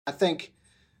I think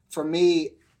for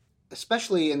me,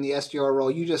 especially in the SDR role,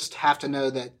 you just have to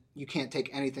know that you can't take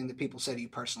anything that people say to you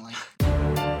personally.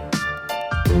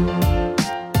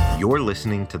 You're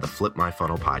listening to the Flip My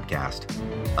Funnel podcast,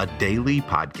 a daily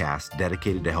podcast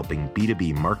dedicated to helping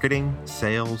B2B marketing,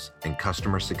 sales, and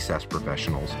customer success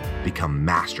professionals become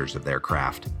masters of their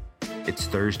craft. It's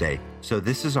Thursday, so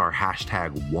this is our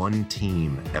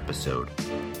 #OneTeam episode.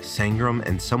 Sangram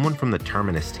and someone from the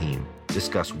Terminus team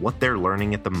discuss what they're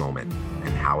learning at the moment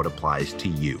and how it applies to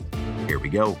you. Here we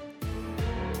go.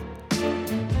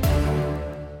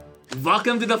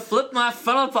 Welcome to the Flip My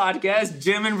Funnel podcast.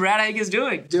 Jim and Brad, how you guys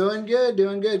doing? Doing good.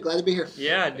 Glad to be here.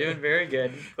 Yeah, doing very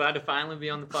good. Glad to finally be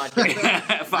on the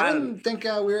podcast. I didn't think we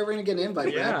were ever going to get an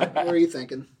invite, Brad. What were you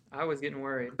thinking? I was getting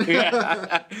worried.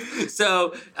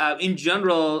 So, in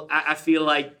general, I feel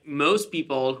like most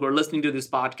people who are listening to this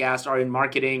podcast are in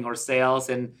marketing or sales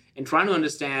and trying to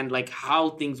understand like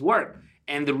how things work.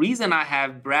 And the reason I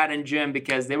have Brad and Jim,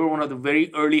 because they were one of the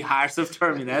very early hires of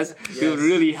Terminus, who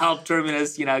really helped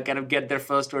Terminus, kind of get their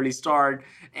first early start.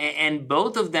 And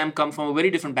both of them come from a very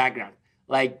different background.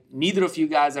 Like, neither of you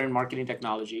guys are in marketing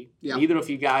technology. Yep. Neither of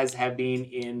you guys have been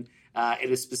in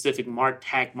a specific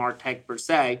MarTech per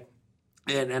se.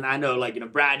 And I know,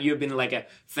 Brad, you've been in like a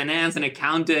finance and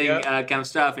accounting kind of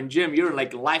stuff. And Jim, you're in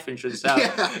like life insurance stuff.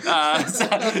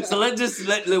 So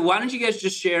why don't you guys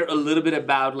just share a little bit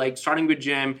about, like, starting with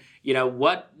Jim,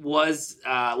 what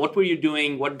were you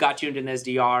doing? What got you into an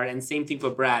SDR? And same thing for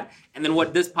Brad. And then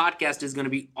what this podcast is going to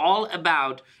be all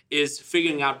about is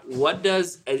figuring out what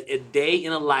does a day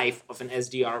in a life of an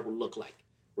SDR will look like,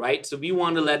 right? So we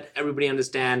want to let everybody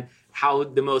understand how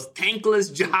the most thankless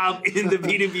job in the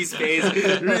B2B space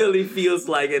really feels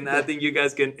like, and I think you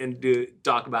guys can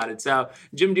talk about it. So,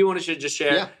 Jim, do you want to just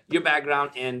share your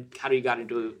background and how you got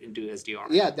into SDR?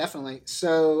 Yeah, definitely.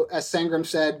 So, as Sangram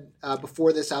said,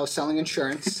 before this, I was selling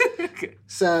insurance. Okay.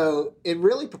 So, it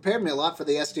really prepared me a lot for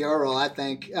the SDR role, I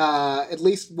think. At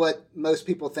least what most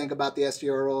people think about the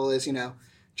SDR role is,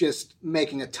 just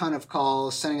making a ton of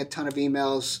calls, sending a ton of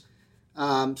emails.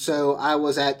 So I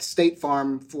was at State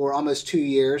Farm for almost 2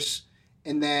 years,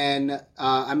 and then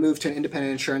I moved to an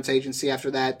independent insurance agency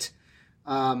after that.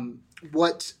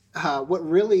 What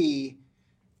really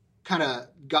kind of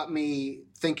got me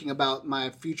thinking about my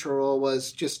future role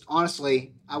was just,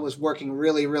 honestly, I was working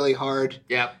really, really hard.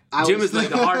 Yeah. Jim is like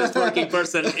the hardest working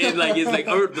person. He's like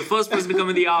the first person to come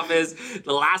in the office,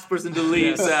 the last person to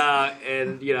leave.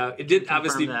 And it did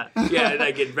obviously. That.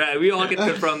 Yeah, we all can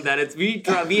confirm that.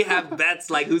 We have bets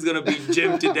like who's going to beat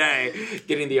Jim today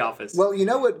getting in the office. Well,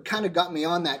 what kind of got me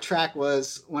on that track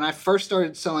was when I first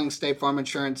started selling State Farm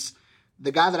insurance.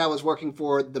 The guy that I was working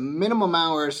for, the minimum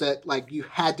hours that you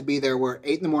had to be there were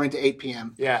 8 a.m. to 8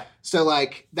 p.m. Yeah. So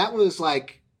that was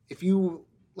if you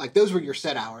those were your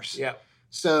set hours. Yeah.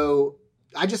 So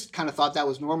I just kind of thought that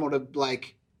was normal to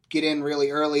get in really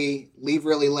early, leave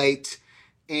really late,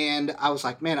 and I was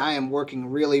like, man, I am working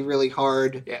really, really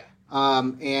hard. Yeah.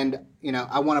 And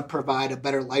I want to provide a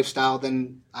better lifestyle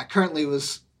than I currently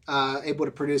was able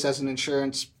to produce as an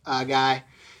insurance guy.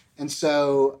 And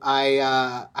so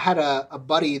I had a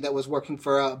buddy that was working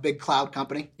for a big cloud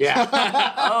company. Yeah.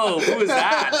 Oh, who was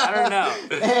that? I don't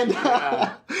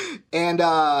know.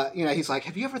 And he's like,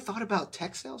 have you ever thought about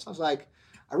tech sales? I was like,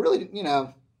 I really,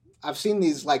 I've seen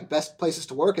these best places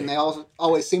to work, and they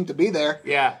always seem to be there.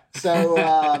 Yeah. So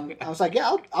I was like,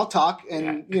 yeah, I'll talk.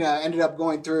 And, ended up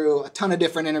going through a ton of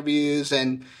different interviews.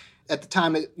 And at the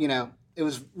time, it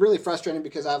was really frustrating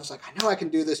because I was like, I know I can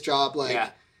do this job.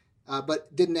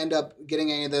 But didn't end up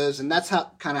getting any of those, and that's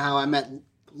how I met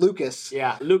Lucas.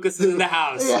 Yeah, Lucas is in the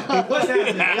house.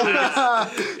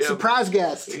 Surprise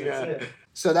guest. Yeah.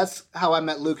 So that's how I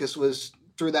met Lucas, was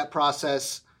through that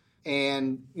process,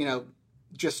 and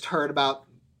just heard about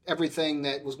everything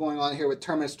that was going on here with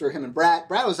Terminus through him and Brad.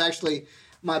 Brad was actually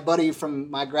my buddy from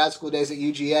my grad school days at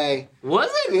UGA. Was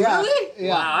it? Yeah. Really?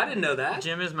 Yeah. Wow, I didn't know that.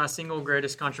 Jim is my single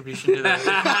greatest contribution to the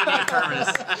Terminus.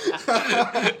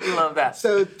 Love that.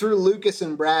 So through Lucas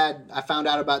and Brad, I found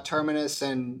out about Terminus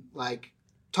and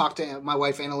talked to my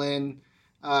wife, Annalyn.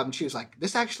 She was like,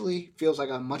 this actually feels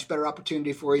like a much better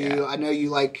opportunity for you. Yeah. I know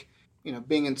you like,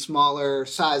 being in smaller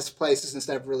sized places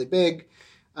instead of really big.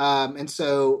 And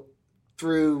so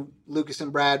through Lucas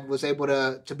and Brad was able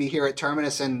to be here at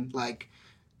Terminus and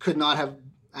could not have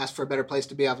asked for a better place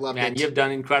to be. I've loved it. Man, you've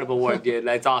done incredible work, dude.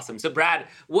 That's awesome. So, Brad,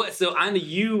 so I know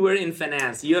you were in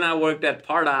finance. You and I worked at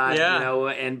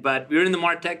Pardot, but we were in the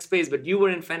MarTech space, but you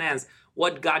were in finance.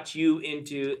 what got you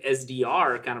into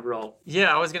SDR kind of role?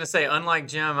 Yeah, I was going to say, unlike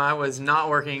Jim, I was not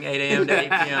working 8 a.m. to 8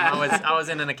 p.m. I was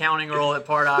in an accounting role at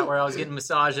Pardot where I was getting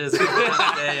massages every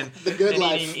day and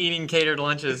eating catered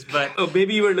lunches. But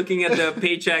maybe you were looking at the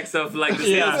paychecks of like the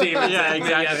sales team. Yeah,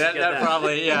 exactly. That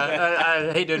probably,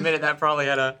 I hate to admit it, that probably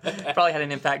had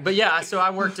an impact. But yeah, so I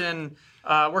worked at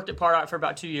Pardot for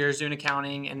about 2 years doing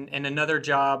accounting and another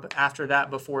job after that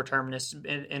before Terminus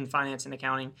in finance and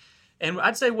accounting. And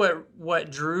I'd say what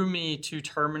drew me to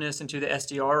Terminus and to the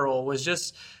SDR role was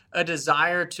just a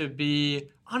desire to be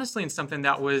honestly in something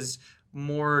that was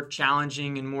more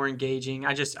challenging and more engaging.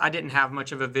 I didn't have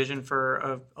much of a vision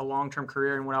for a long-term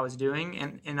career in what I was doing.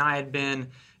 And I had been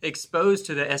exposed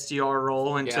to the SDR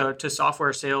role and to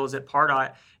software sales at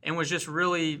Pardot and I was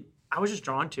just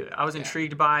drawn to it. I was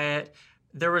intrigued by it.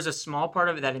 There was a small part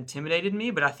of it that intimidated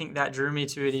me, but I think that drew me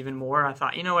to it even more. I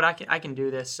thought, you know what, I can do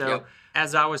this. So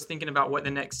as I was thinking about what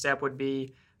the next step would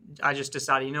be, I just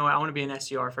decided, you know what, I want to be an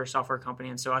SDR for a software company.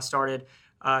 And so I started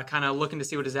kind of looking to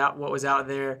see what was out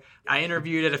there. I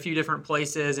interviewed at a few different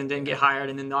places and didn't get hired.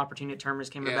 And then the opportunity at Terminus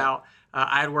came about.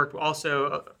 I had worked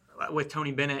also with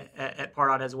Tony Bennett at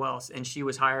Pardot as well. And she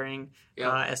was hiring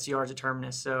SDRs at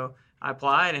Terminus. So I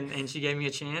applied and she gave me a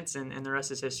chance and the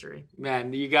rest is history.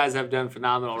 Man, you guys have done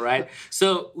phenomenal, right?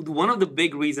 So one of the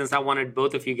big reasons I wanted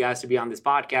both of you guys to be on this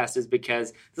podcast is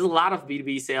because there's a lot of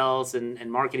B2B sales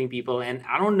and marketing people, and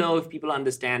I don't know if people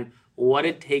understand what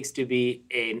it takes to be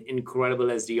an incredible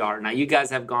SDR. Now, you guys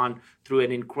have gone through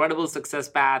an incredible success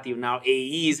path. You're now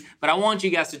AEs, but I want you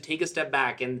guys to take a step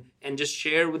back and just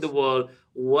share with the world,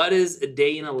 what is a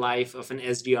day in a life of an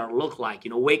SDR look like?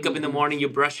 You know, wake up in the morning, you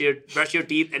brush your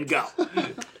teeth and go.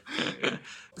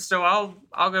 So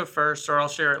I'll go first, or I'll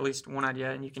share at least one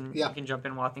idea, and you can jump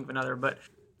in while I think of another. But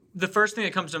the first thing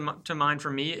that comes to mind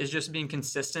for me is just being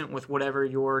consistent with whatever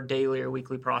your daily or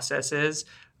weekly process is,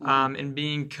 and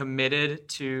being committed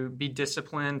to be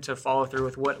disciplined to follow through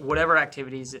with whatever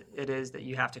activities it is that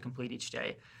you have to complete each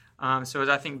day. So as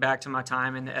I think back to my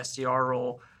time in the SDR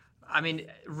role, I mean,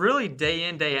 really day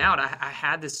in, day out, I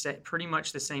had pretty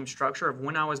much the same structure of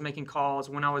when I was making calls,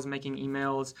 when I was making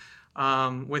emails.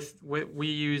 We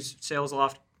use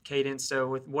SalesLoft Cadence, so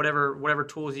with whatever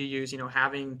tools you use, you know,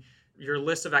 having your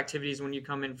list of activities when you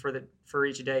come in for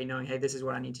each day, knowing, hey, this is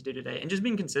what I need to do today, and just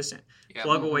being consistent.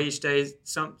 Plug away each day.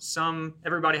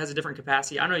 Everybody has a different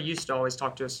capacity. I know you used to always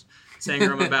talk to us,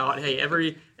 Sangram, about, hey,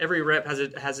 every rep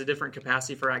has a different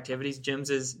capacity for activities.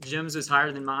 Jim's is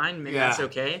higher than mine. Maybe that's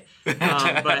okay.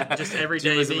 But just every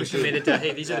day being committed to,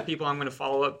 hey, these are the people I'm going to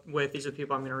follow up with. These are the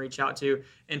people I'm going to reach out to,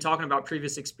 and talking about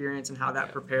previous experience and how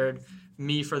that prepared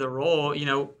me for the role. You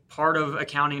know, part of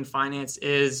accounting and finance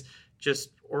is just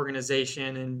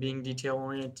organization and being detail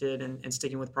oriented and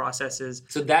sticking with processes.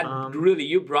 So that really,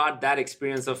 you brought that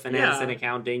experience of finance and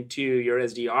accounting to your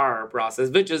SDR process,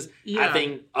 which is, I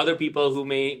think, other people who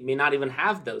may not even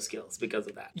have those skills because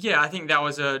of that. Yeah, I think that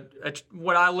was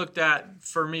what I looked at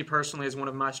for me personally as one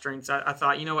of my strengths. I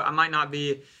thought, you know what, I might not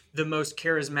be the most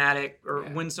charismatic or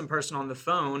winsome person on the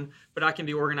phone, but I can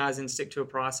be organized and stick to a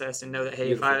process and know that,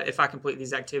 hey, if I complete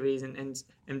these activities and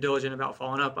am diligent about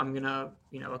following up, I'm gonna,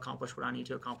 you know, accomplish what I need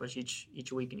to accomplish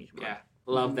each week and each month. Yeah,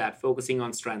 love that. Focusing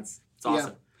on strengths. It's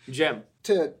awesome. Jim,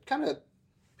 to kind of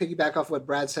piggyback off what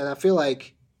Brad said, I feel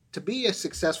like to be a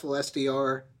successful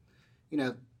SDR, you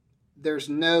know, there's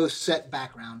no set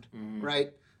background,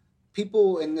 right?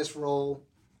 People in this role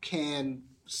can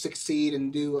succeed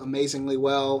and do amazingly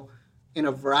well in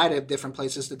a variety of different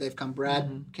places that they've come.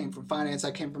 Brad came from finance.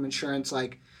 I came from insurance.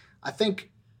 Like, I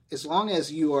think as long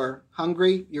as you are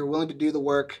hungry, you're willing to do the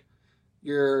work,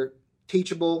 you're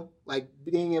teachable, like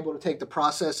being able to take the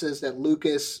processes that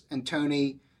Lucas and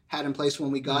Tony had in place when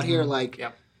we got here. Like,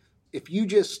 if you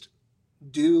just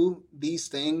do these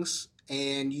things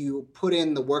and you put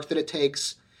in the work that it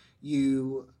takes,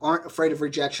 you aren't afraid of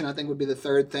rejection, I think would be the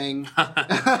third thing. Talk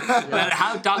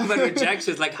about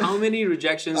rejections. Like, how many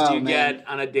rejections do you get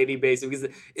on a daily basis? Because,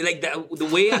 like, the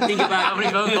way I think about how many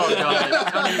phone calls,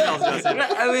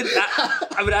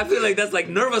 I feel like that's like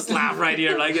nervous laugh right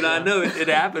here. Like, you know, I know it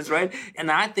happens, right?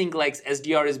 And I think like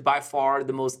SDR is by far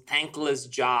the most thankless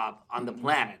job on the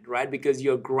planet, right? Because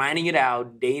you're grinding it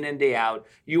out day in and day out.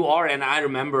 You are, and I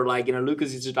remember, like, you know,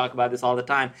 Lucas used to talk about this all the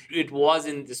time. It was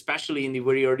especially in the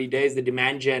very early days, the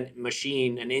demand gen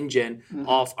machine and engine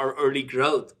of our early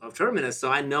growth of Terminus. So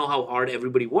I know how hard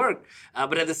everybody worked.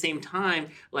 But at the same time,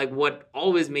 like, what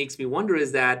always makes me wonder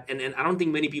is that, and I don't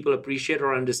think many people appreciate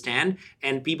or understand,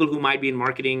 and people who might be in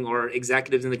marketing or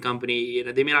executives in the company, you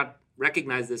know, they may not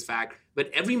recognize this fact, but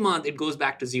every month it goes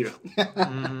back to zero,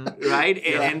 right?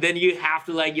 And then you have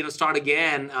to start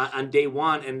again on day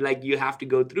one, and you have to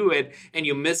go through it, and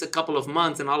you miss a couple of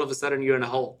months, and all of a sudden you're in a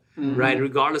hole, right?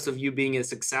 Regardless of you being as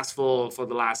successful for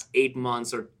the last 8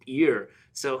 months or year.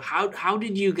 So how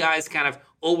did you guys kind of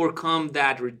overcome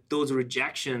those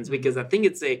rejections? Because I think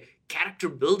it's a character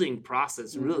building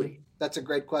process, really. That's a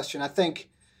great question. I think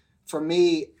for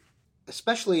me,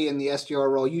 especially in the SDR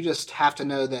role, you just have to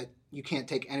know that you can't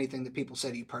take anything that people say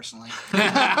to you personally.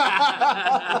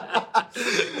 I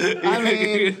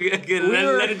mean,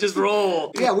 let it just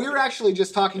roll. Yeah, we were actually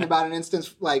just talking about an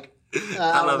instance on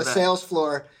the sales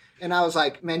floor, and I was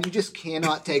like, man, you just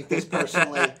cannot take this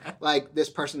personally. This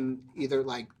person either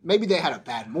maybe they had a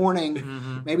bad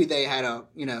morning, maybe they had a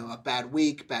bad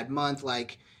week, bad month,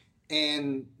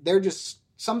 and they're just.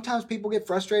 Sometimes people get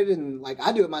frustrated, and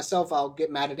I do it myself. I'll get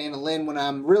mad at Anna Lynn when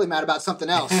I'm really mad about something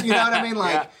else. You know what I mean?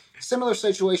 Similar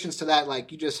situations to that.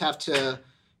 You just have to,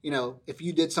 if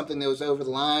you did something that was over the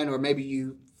line, or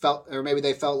maybe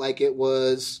they felt like it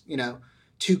was,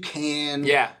 too canned.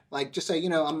 Yeah. Just say,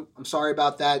 I'm sorry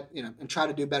about that, and try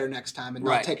to do better next time, and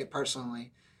not take it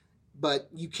personally. But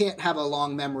you can't have a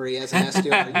long memory as an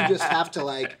SDR. You just have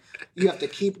to you have to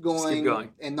keep going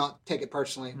and not take it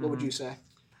personally. What would you say?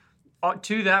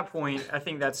 To that point, I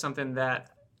think that's something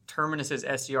that Terminus's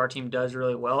SDR team does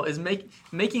really well, is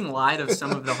making light of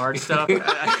some of the hard stuff. You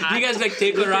guys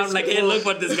take it around hey, look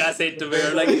what this guy said to me.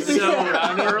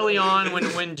 Early on,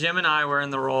 when Jim and I were in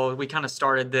the role, we kind of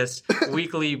started this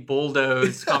weekly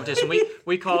bulldoze competition.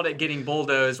 We called it getting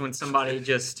bulldozed when somebody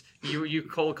just you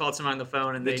cold called somebody on the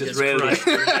phone and they just crushed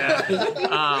you.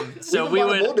 Yeah. So we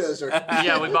would bulldozer.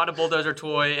 Yeah, we bought a bulldozer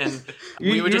toy, and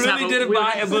we would just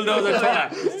buy a bulldozer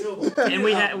toy. And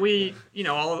we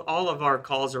all of our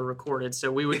calls are recorded,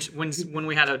 so we would when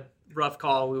we had a rough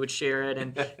call, we would share it,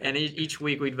 and each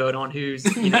week we'd vote on who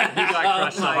got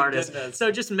crushed the hardest. Goodness.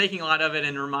 So just making a lot of it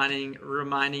and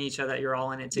reminding each other that you're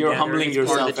all in it together. You're humbling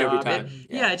yourself every time.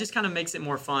 It just kind of makes it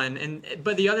more fun.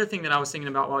 But the other thing that I was thinking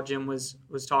about while Jim was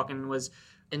talking was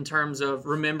in terms of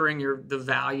remembering the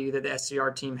value that the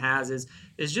SDR team has is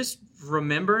just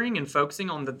remembering and focusing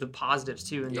on the positives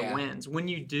too and the wins. When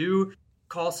you do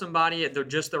call somebody at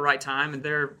just the right time and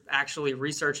they're actually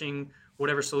researching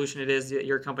whatever solution it is that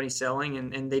your company's selling,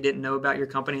 and they didn't know about your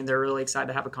company and they're really excited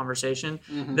to have a conversation.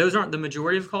 Those aren't the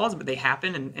majority of calls, but they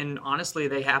happen, and honestly,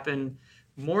 they happen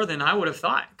more than I would have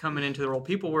thought coming into the role.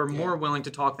 People were more willing to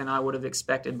talk than I would have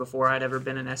expected before I'd ever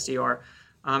been an SDR.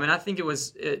 And I think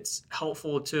it's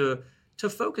helpful to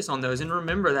focus on those and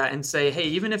remember that and say, hey,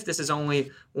 even if this is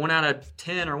only 1 out of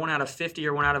 10 or 1 out of 50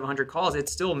 or 1 out of 100 calls, it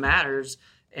still matters.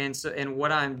 And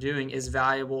what I'm doing is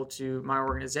valuable to my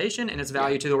organization, and it's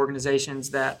value to the organizations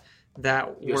that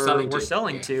we're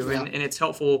selling to. And it's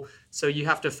helpful. So you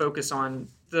have to focus on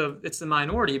it's the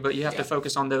minority, but you have to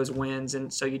focus on those wins,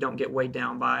 and so you don't get weighed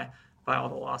down by all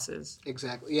the losses.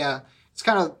 Exactly. Yeah. It's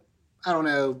kind of, I don't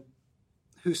know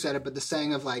who said it, but the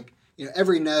saying of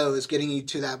every no is getting you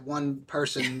to that one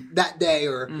person that day,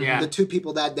 or the 2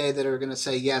 people that day that are going to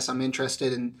say, yes, I'm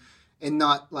interested, and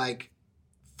not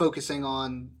focusing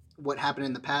on what happened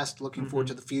in the past, looking forward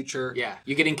to the future. Yeah,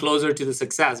 you're getting closer to the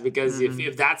success, because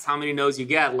if that's how many no's you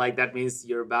get, that means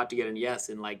you're about to get a yes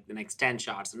in the next 10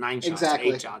 shots, 9 shots,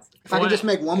 8 shots. If I can just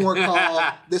make one more call,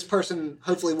 this person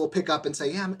hopefully will pick up and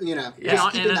say, just keep in that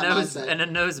mindset. And a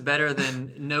no's better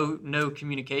than no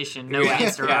communication, no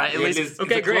answer, right? At least,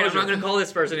 okay, great, I'm not going to call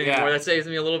this person anymore. That saves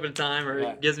me a little bit of time,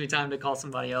 or gives me time to call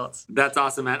somebody else. That's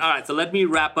awesome, man. All right, so let me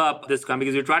wrap up this one,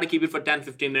 because we try to keep it for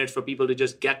 10-15 minutes for people to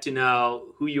just get to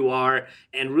know who you are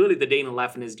and really the day in the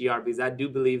life in SDR, because I do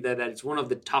believe that it's one of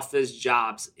the toughest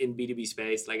jobs in B2B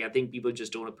space. I think people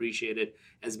just don't appreciate it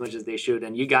as much as they should,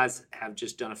 and you guys have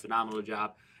just done a phenomenal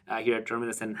job here at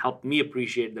Terminus and helped me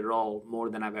appreciate the role more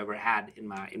than I've ever had in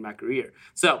my career.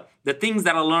 So the things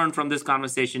that I learned from this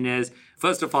conversation is,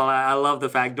 first of all, I love the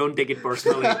fact, don't take it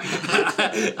personally.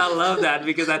 I love that,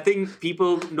 because I think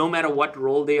people, no matter what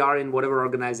role they are in whatever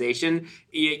organization,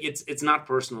 it's not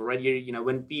personal, right?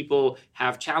 When people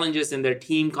have challenges in their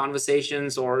team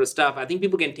conversations or stuff, I think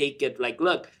people can take it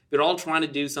look, we're all trying to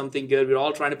do something good. We're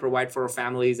all trying to provide for our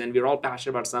families, and we're all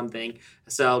passionate about something.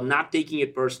 So not taking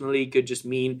it personally could just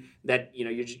mean that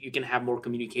you can have more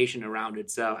communication around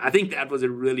it. So I think that was a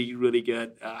really, really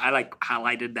good. I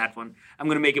highlighted that one. I'm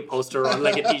gonna make a poster or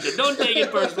a t-shirt. Don't take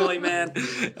it personally, man.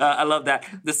 I love that.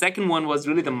 The second one was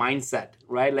really the mindset,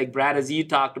 right? Brad, as you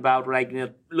talked about,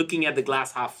 right? Looking at the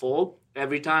glass half full.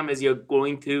 Every time as you're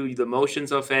going through the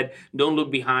motions of it, don't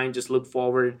look behind, just look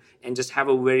forward and just have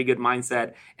a very good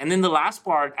mindset. And then the last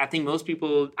part, I think most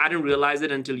people, I didn't realize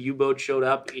it until you both showed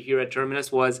up here at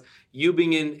Terminus, was you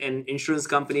being an insurance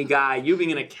company guy, you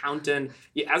being an accountant.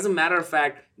 As a matter of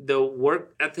fact, the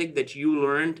work ethic that you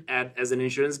learned as an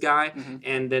insurance guy,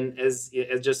 and then as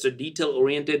just a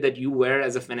detail-oriented that you were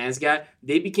as a finance guy,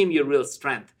 they became your real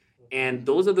strength. And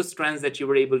those are the strengths that you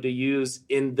were able to use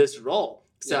in this role.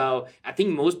 So I think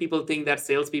most people think that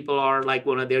salespeople are like,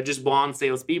 they're just born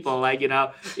salespeople,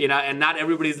 and not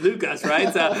everybody's Lucas,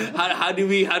 right? So how do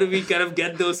we kind of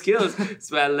get those skills?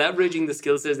 So leveraging the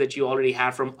skill sets that you already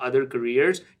have from other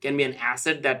careers can be an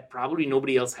asset that probably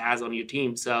nobody else has on your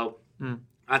team. So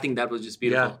I think that was just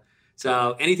beautiful. Yeah.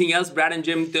 So anything else, Brad and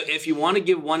Jim, if you want to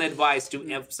give one advice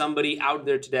to somebody out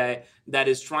there today that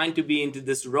is trying to be into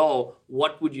this role,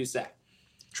 what would you say?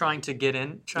 Trying to be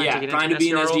an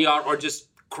SDR or just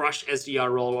crush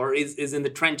SDR role, or is in the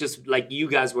trenches like you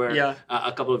guys were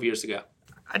a couple of years ago?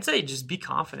 I'd say just be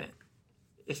confident.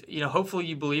 If hopefully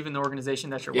you believe in the organization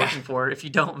that you're working for. If you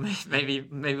don't, maybe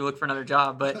look for another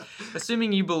job. But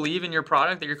assuming you believe in your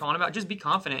product that you're calling about, just be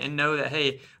confident and know that,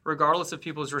 hey, regardless of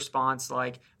people's response,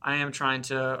 like I am trying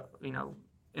to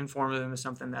inform them of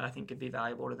something that I think could be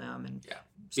valuable to them, and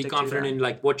be confident in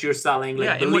like what you're selling,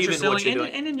 believe in what you're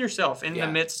doing, and in yourself in the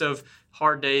midst of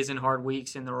hard days and hard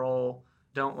weeks in the role.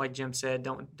 Don't, like Jim said,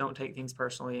 don't take things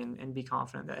personally, and be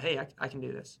confident that, hey, I can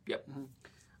do this. Yep.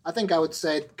 I think I would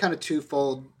say kind of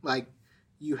twofold. Like,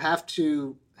 you have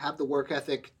to have the work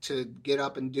ethic to get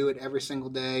up and do it every single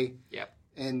day. Yep.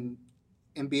 And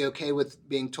be okay with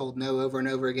being told no over and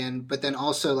over again. But then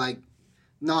also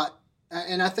not.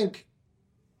 And I think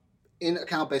in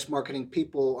account-based marketing,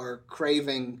 people are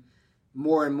craving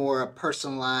more and more a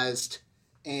personalized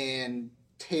and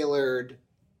tailored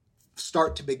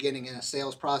start to beginning in a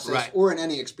sales process or in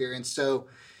any experience. So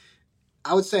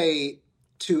I would say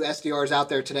to SDRs out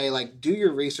there today, do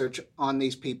your research on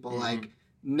these people,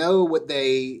 know what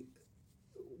they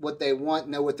want,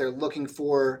 know what they're looking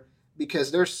for,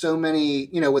 because there's so many,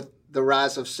 with the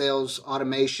rise of sales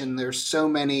automation, there's so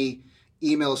many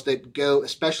emails that go,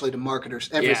 especially to marketers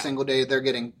every single day. They're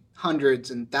getting hundreds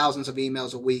and thousands of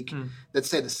emails a week that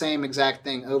say the same exact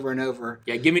thing over and over.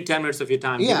 Yeah, give me 10 minutes of your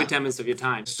time. Give me 10 minutes of your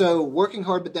time. So working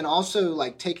hard, but then also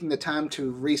taking the time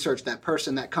to research that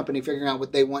person, that company, figuring out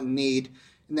what they want and need,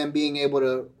 and then being able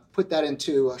to put that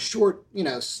into a short,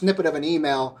 snippet of an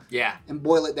email and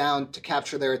boil it down to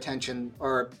capture their attention,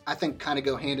 or I think kind of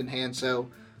go hand in hand. So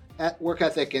work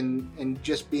ethic and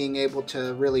just being able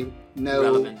to really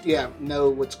know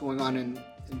what's going on and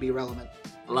be relevant.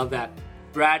 I love that.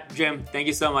 Brad, Jim, thank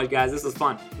you so much, guys. This was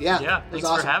fun. Yeah. Thanks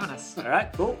for having us. All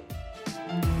right, cool.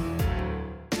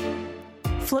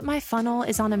 Flip My Funnel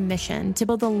is on a mission to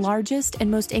build the largest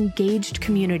and most engaged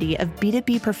community of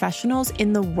B2B professionals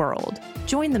in the world.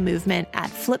 Join the movement at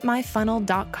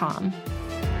flipmyfunnel.com.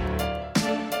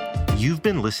 You've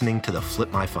been listening to the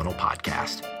Flip My Funnel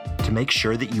podcast. To make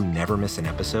sure that you never miss an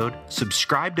episode,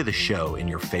 subscribe to the show in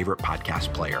your favorite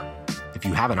podcast player. If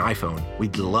you have an iPhone,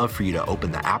 we'd love for you to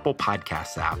open the Apple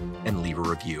Podcasts app and leave a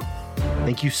review.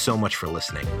 Thank you so much for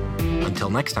listening. Until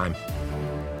next time.